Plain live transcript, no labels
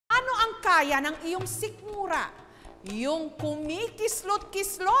kaya ng iyong sikmura. Yung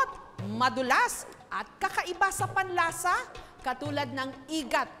kumikislot-kislot, madulas at kakaiba sa panlasa, katulad ng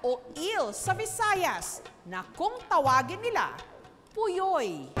igat o eel sa Visayas na kung tawagin nila,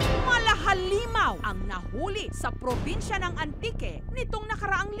 Puyoy. Malahalimaw ang nahuli sa probinsya ng Antique nitong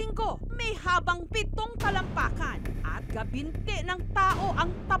nakaraang linggo. May habang 7 talampakan at 20 ng tao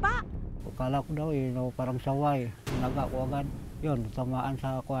ang taba. Akala ko daw parang saway, nagakuagan. Yun, tamaan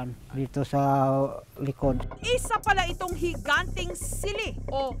sa akuan dito sa likod. Isa pala itong higanting sili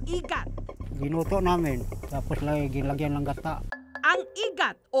o igat. Ginuto namin, tapos ginlagyan ng gata. Ang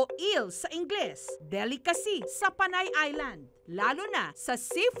igat o eel sa Ingles, delicacy sa Panay Island, lalo na sa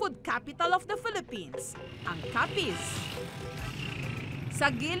seafood capital of the Philippines, ang Capiz. Sa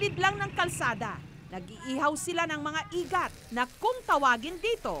gilid lang ng kalsada, nag-iihaw sila ng mga igat na kung tawagin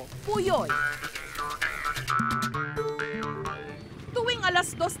dito, Puyoy. Tuwing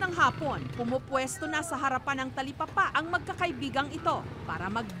alas 2 ng hapon, pumupwesto na sa harapan ng talipapa ang magkakaibigang ito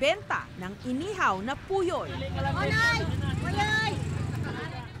para magbenta ng inihaw na puyoy.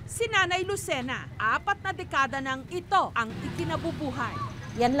 Si Nanay Lucena, 4 na dekada nang ito ang ikinabubuhay.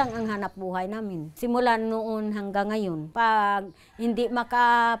 Yan lang ang hanap buhay namin. Simula noon hanggang ngayon, pag hindi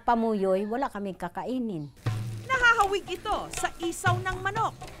makapamuyoy, wala kaming kakainin. Nahahawig ito sa isaw ng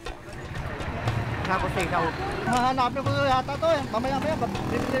manok. Ako sa ikaw. Mahanapin ko yata to eh. Mamaya-maya,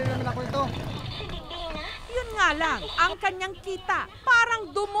 bibili naman ako ito. Yun nga lang, ang kanyang kita parang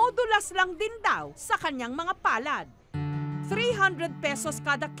dumudulas lang din daw sa kanyang mga palad. 300 pesos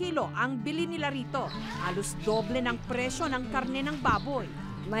kada kilo ang bili nila rito. Halos doble ng presyo ng karne ng baboy.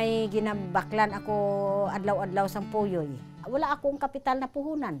 May ginabaklan ako adlaw-adlaw sa puyoy. Wala akong kapital na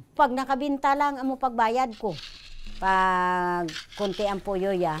puhunan. Pag nakabinta lang ang pagbayad ko. Pag konti ang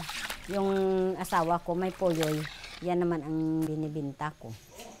puyoy, yung asawa ko may puyoy, yan naman ang binibinta ko.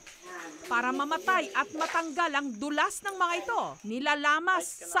 Para mamatay at matanggal ang dulas ng mga ito,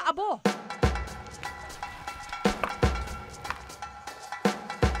 nilalamas sa abo.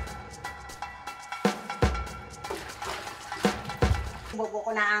 Bubo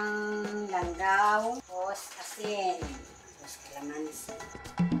ko na ang langgaw, tapos asin, tapos kalamansi.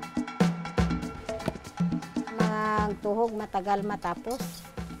 Magtuhog matagal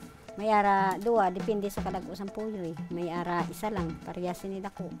matapos. May ara 2, depende sa kadago sa puyoy. May ara 1 lang, paryasin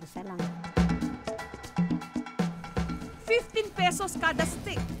nila ko, 1 lang. 15 pesos kada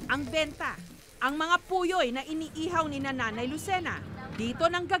stick ang benta. Ang mga puyoy na iniihaw ni Nanay Lucena,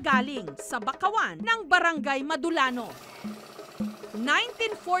 dito nang gagaling sa Bakawan ng Barangay Madulano.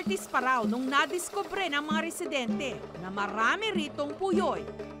 1940s pa raw nung nadiskubre ng mga residente na marami ritong puyoy.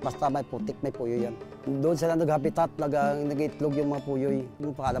 Basta may putik, may puyoy yan. Doon sila nag-habitat, nag-itlog yung mga puyoy.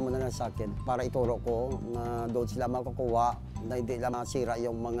 Yung pakalam mo na lang sa akin para ituro ko na doon sila makukuha, na hindi lang masira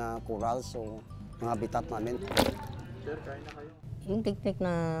yung mga corals o mga habitat namin. Yung teknik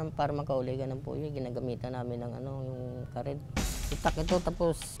na para makauligan ng puyoy, ginagamitan namin ng yung kared. Itak ito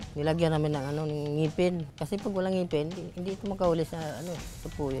tapos nilagyan namin ng ng ngipin. Kasi pag walang ngipin, hindi ito makauli sa sa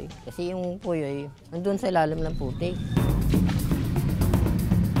puyoy. Kasi yung puyoy nandun sa ilalim ng putik.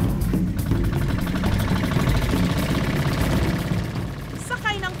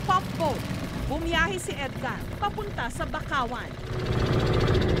 Sakay ng pump boat, bumiyahe si Edgar papunta sa Bakawan.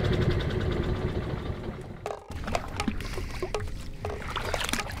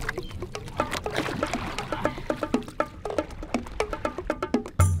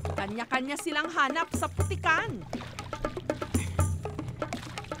 Kanya-kanya silang hanap sa putikan.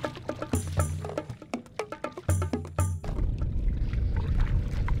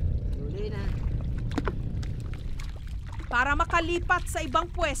 Para makalipat sa ibang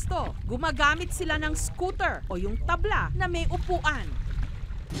pwesto, gumagamit sila ng scooter o yung tabla na may upuan.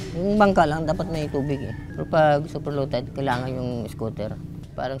 Yung bangka lang, dapat may tubig eh. Pero pag super low tide, kailangan yung scooter.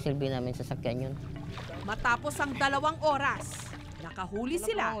 Parang silbi namin sa sakyan yun. Matapos ang 2 oras, nakahuli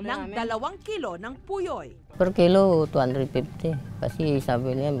sila ng 2 kilo ng puyoy. Per kilo, 250. Kasi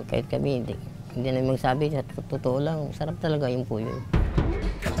sabi niya, kahit kami, hindi namin magsabi, totoo lang, sarap talaga yung puyoy.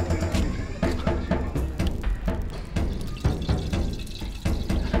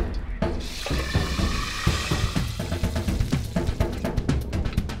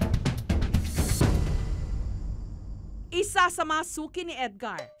 Isa sa mga suki ni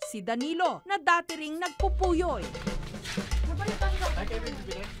Edgar, si Danilo, na dati ring nagpupuyoy.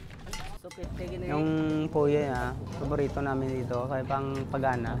 Yung puyoy paborito namin dito, kaya pang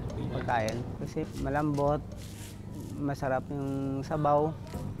pagana, pagkain. Kasi malambot, masarap yung sabaw.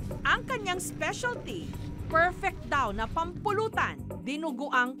 Ang kanyang specialty, perfect daw na pampulutan,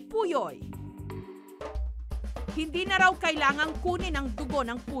 dinuguang puyoy. Hindi na raw kailangang kunin ang dugo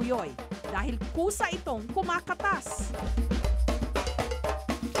ng puyoy dahil kusa itong kumakatas.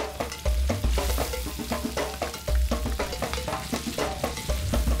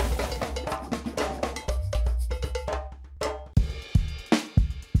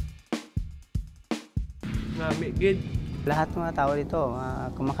 Lahat ng mga tao dito,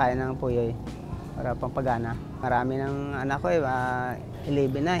 kumakain ng puyoy para pampagana. Marami ng anak ko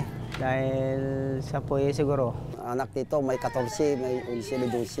 11 na dahil sa puyoy siguro. Anak dito may 14, may 11,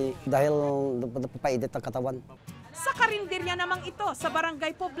 12 dahil napapainit ang katawan. Sa karinderya namang ito sa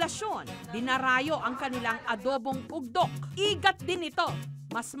Barangay Poblasyon, dinarayo ang kanilang adobong ugdok. Igat din ito.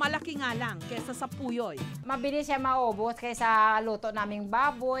 Mas malaki nga lang kesa sa puyoy. Mabilis siya maubos kaysa luto naming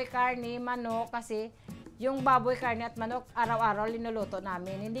baboy, karne, manok kasi yung baboy, karne at manok, araw-araw linuluto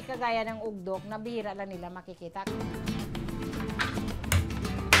namin. Hindi kagaya ng ugdok na bihira lang nila makikita.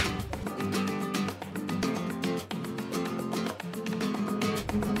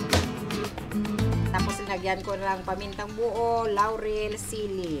 Tapos lagyan ko ng pamintang buo, laurel,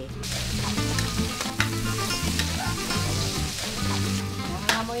 sili.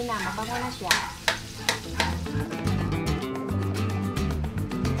 Amoy na, mabango na siya.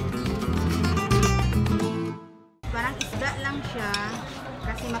 Parang isda lang siya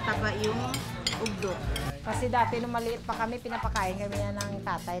kasi mataba yung ugdok. Kasi dati nung maliit pa kami, pinapakain kami yan ng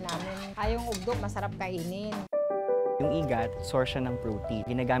tatay namin. Yung ugdok, masarap kainin. Yung igat, source siya ng protein.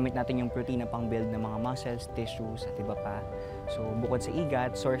 Ginagamit natin yung protein na pang-build ng mga muscles, tissues, at iba pa. So, bukod sa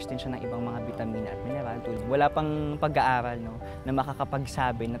igat, source din siya ng ibang mga vitamina at mineral. Wala pang pag-aaral na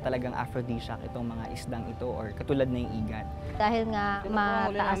makakapagsabi na talagang aphrodisiac itong mga isdang ito or katulad na yung igat. Dahil nga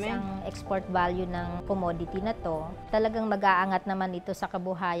mataas ang export value ng commodity na to, talagang mag-aangat naman ito sa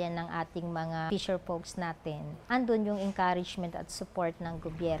kabuhayan ng ating mga fisher folks natin. Andun yung encouragement at support ng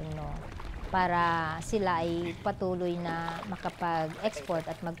gobyerno para sila ay patuloy na makapag-export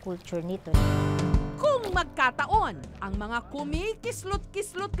at mag-culture nito. Kung magkataon, ang mga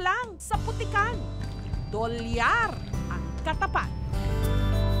kumikislot-kislot lang sa putikan, dolyar ang katapat.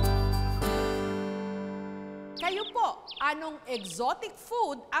 Kayo po, anong exotic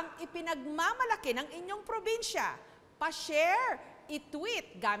food ang ipinagmamalaki ng inyong probinsya? Pa-share,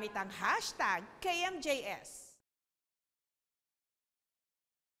 i-tweet gamit ang hashtag KMJS.